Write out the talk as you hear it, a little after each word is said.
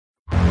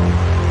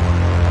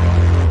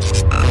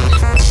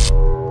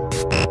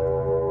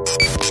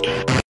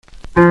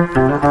Hello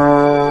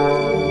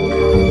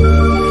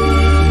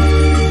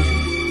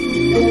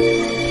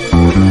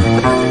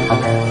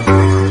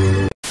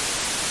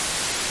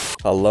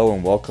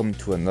and welcome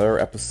to another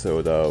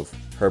episode of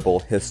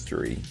Herbal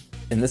History.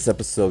 In this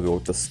episode, we'll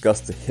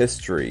discuss the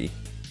history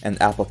and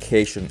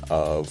application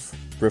of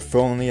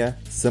Griffonia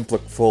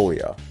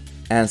simplifolia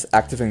and its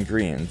active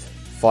ingredient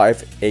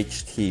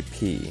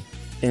 5-HTP.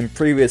 In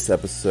previous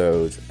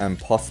episodes, and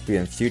possibly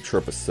in future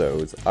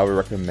episodes, I would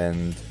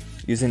recommend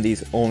using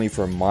these only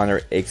for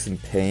minor aches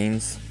and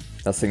pains,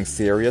 nothing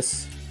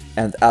serious,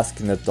 and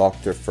asking the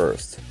doctor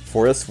first.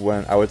 For this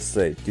one, I would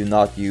say do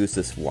not use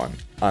this one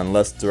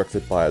unless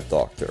directed by a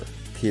doctor,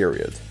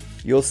 period.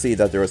 You'll see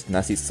that there is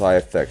nasty side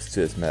effects to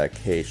this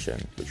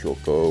medication, which we'll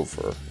go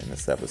over in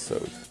this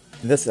episode.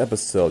 In this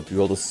episode, we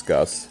will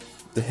discuss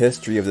the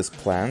history of this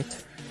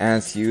plant and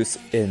its use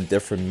in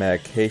different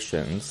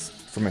medications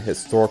from a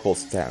historical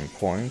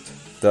standpoint,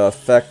 the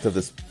effect of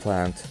this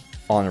plant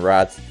on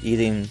rat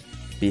eating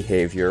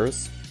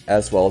behaviors,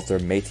 as well as their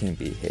mating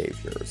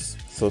behaviors.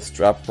 So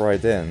strap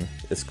right in,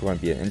 it's going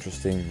to be an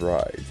interesting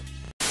ride.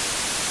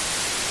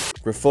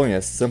 Griffonia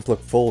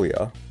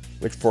simplifolia,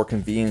 which for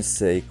convenience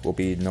sake will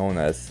be known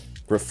as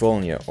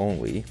Griffonia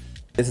only,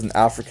 is an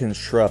African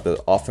shrub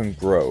that often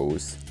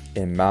grows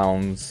in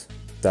mounds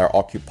that are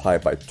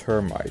occupied by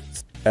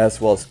termites,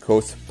 as well as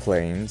coast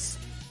plains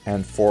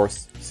and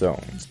forest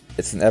zones.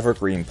 It's an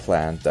evergreen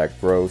plant that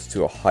grows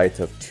to a height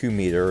of 2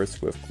 meters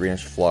with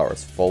greenish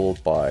flowers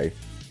followed by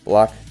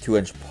black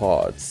 2-inch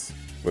pods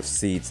with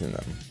seeds in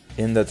them.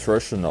 In the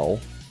traditional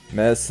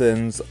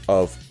medicines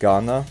of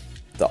Ghana,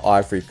 the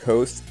Ivory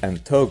Coast,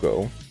 and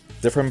Togo,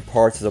 different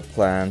parts of the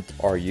plant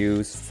are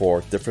used for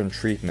different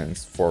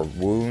treatments for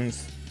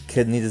wounds,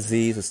 kidney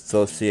disease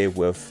associated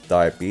with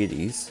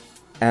diabetes,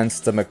 and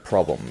stomach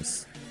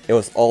problems. It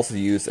was also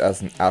used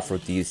as an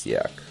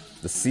aphrodisiac.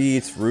 The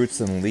seeds,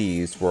 roots, and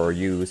leaves were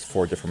used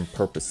for different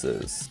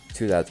purposes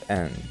to that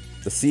end.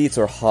 The seeds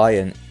are high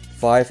in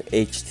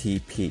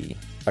 5-HTP,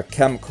 a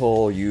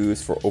chemical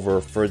used for over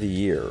 30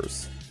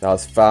 years that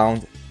was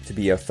found to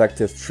be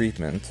effective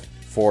treatment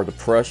for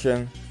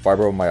depression,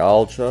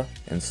 fibromyalgia,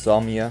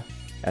 insomnia,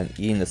 and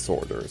eating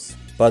disorders.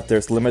 But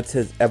there's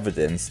limited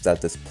evidence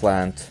that this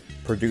plant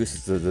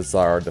produces the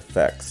desired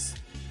effects.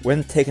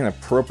 When taken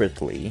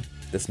appropriately,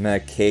 this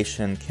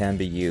medication can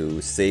be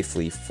used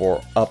safely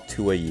for up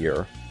to a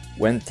year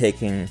when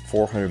taking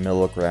 400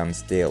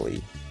 milligrams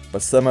daily.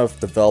 But some have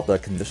developed a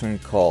condition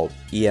called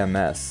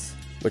EMS,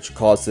 which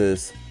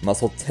causes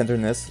muscle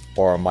tenderness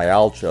or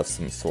myalgia of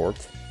some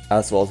sort,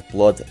 as well as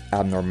blood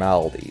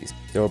abnormalities.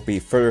 There will be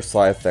further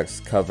side effects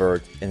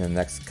covered in the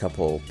next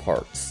couple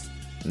parts.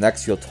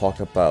 Next, you'll talk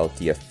about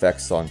the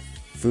effects on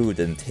food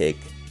intake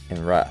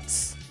in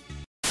rats.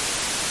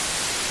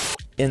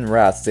 In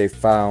rats, they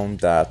found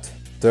that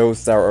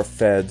those that are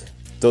fed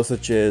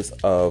dosages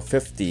of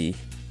 50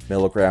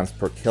 milligrams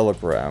per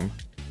kilogram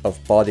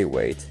of body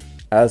weight,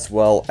 as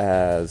well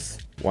as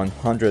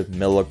 100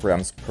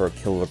 milligrams per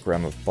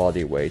kilogram of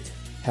body weight,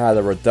 had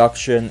a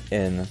reduction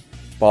in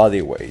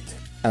body weight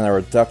and a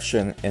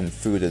reduction in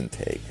food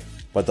intake.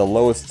 But the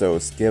lowest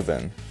dose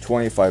given,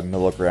 25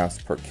 milligrams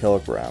per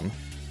kilogram,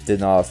 did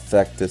not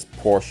affect this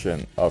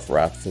portion of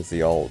rat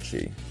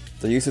physiology.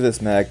 The use of this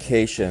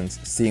medication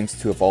seems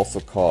to have also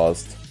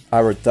caused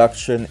a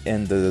reduction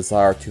in the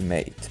desire to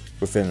mate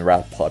within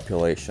rat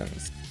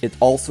populations. It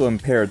also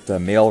impaired the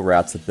male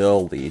rat's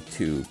ability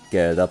to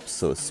get it up,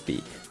 so to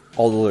speak,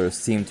 although there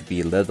seemed to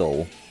be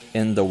little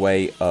in the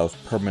way of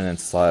permanent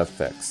side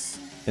effects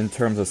in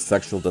terms of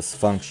sexual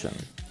dysfunction.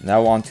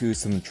 Now on to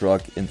some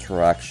drug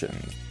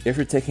interactions. If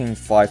you're taking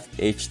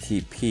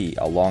 5-HTP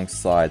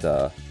alongside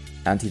a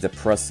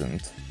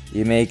antidepressant,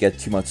 you may get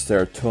too much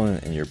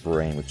serotonin in your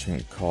brain, which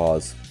can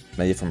cause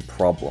many different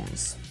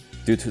problems,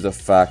 due to the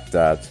fact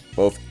that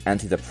both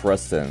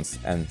antidepressants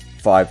and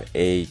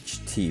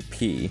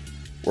 5-HTP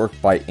work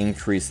by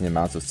increasing the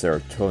amounts of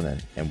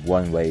serotonin in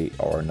one way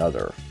or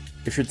another.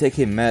 If you're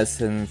taking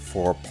medicine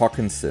for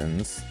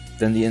Parkinson's,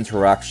 then the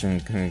interaction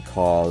can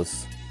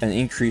cause an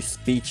increased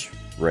speech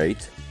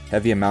rate,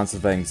 heavy amounts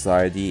of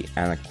anxiety,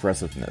 and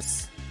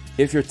aggressiveness.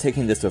 If you're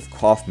taking this with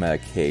cough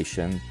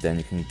medication, then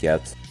you can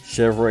get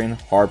shivering,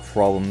 heart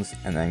problems,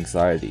 and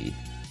anxiety.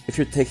 If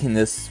you're taking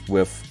this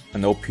with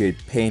an opioid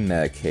pain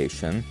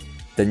medication,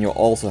 then you'll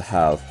also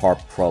have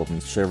heart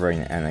problems,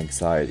 shivering, and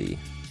anxiety.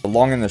 The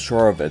long and the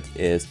short of it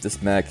is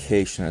this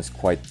medication is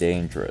quite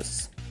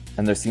dangerous,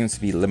 and there seems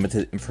to be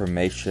limited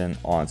information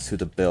on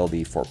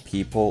suitability for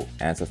people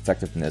and its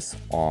effectiveness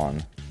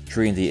on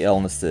treating the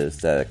illnesses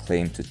that it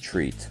claims to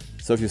treat.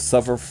 So if you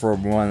suffer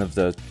from one of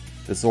the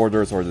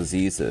disorders or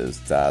diseases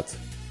that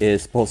it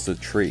is supposed to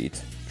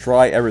treat,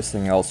 try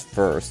everything else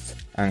first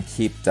and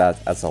keep that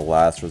as a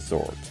last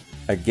resort.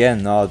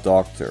 Again, not a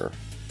doctor.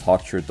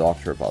 Talk to your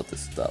doctor about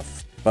this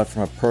stuff. But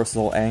from a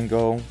personal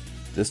angle,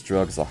 this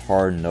drug is a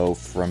hard no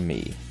from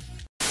me.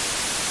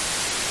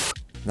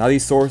 Now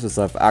these sources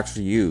I've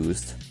actually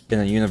used in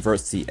a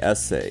university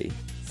essay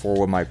for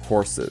one of my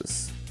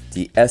courses.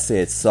 The essay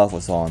itself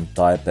was on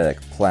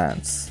diabetic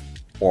plants,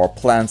 or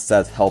plants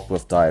that help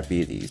with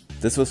diabetes.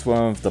 This was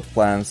one of the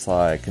plants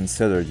I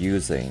considered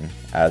using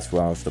as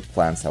one of the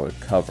plants I would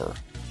cover,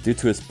 due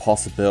to its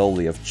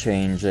possibility of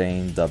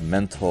changing the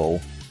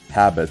mental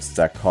habits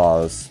that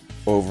cause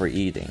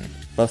overeating,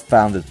 but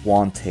found it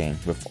wanting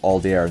with all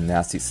the other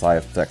nasty side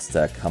effects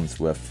that comes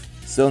with.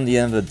 So in the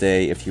end of the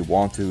day, if you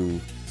want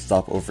to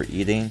stop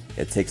overeating,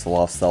 it takes a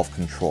lot of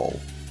self-control,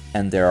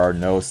 and there are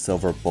no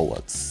silver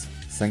bullets.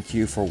 Thank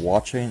you for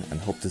watching and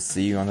hope to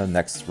see you on the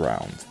next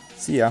round.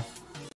 See ya!